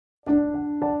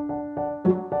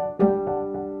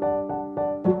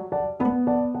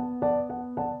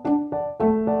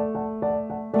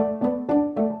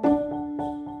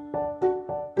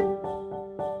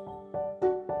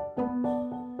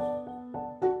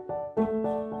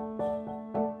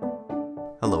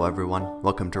Hello everyone,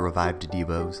 welcome to Revived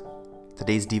Devos.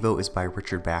 Today's Devo is by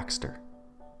Richard Baxter.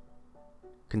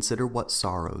 Consider what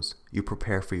sorrows you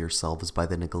prepare for yourselves by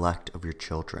the neglect of your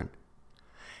children.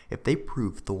 If they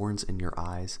prove thorns in your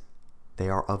eyes, they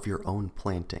are of your own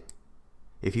planting.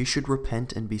 If you should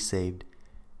repent and be saved,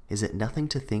 is it nothing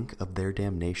to think of their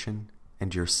damnation,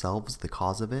 and yourselves the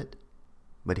cause of it?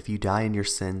 But if you die in your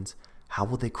sins, how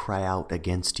will they cry out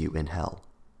against you in hell?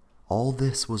 All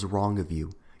this was wrong of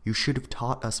you. You should have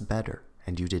taught us better,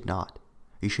 and you did not.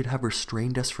 You should have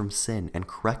restrained us from sin and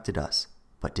corrected us,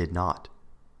 but did not.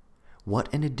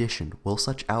 What an addition will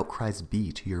such outcries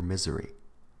be to your misery?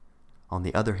 On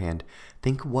the other hand,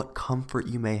 think what comfort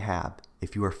you may have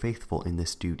if you are faithful in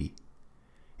this duty.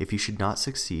 If you should not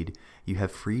succeed, you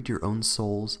have freed your own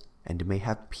souls and may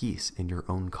have peace in your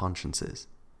own consciences.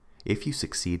 If you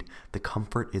succeed, the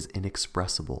comfort is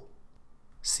inexpressible.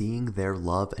 Seeing their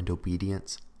love and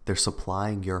obedience, their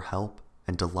supplying your help,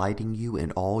 and delighting you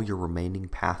in all your remaining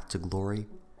path to glory,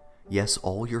 yes,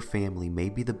 all your family may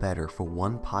be the better for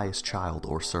one pious child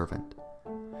or servant.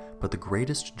 But the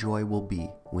greatest joy will be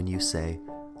when you say,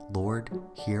 Lord,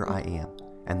 here I am,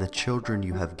 and the children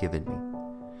you have given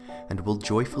me, and will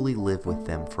joyfully live with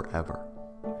them forever.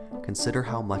 Consider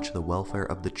how much the welfare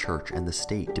of the church and the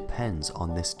state depends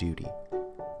on this duty.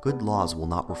 Good laws will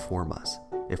not reform us,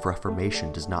 if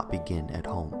reformation does not begin at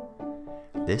home.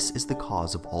 This is the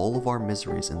cause of all of our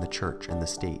miseries in the church and the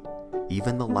state,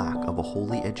 even the lack of a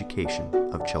holy education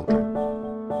of children.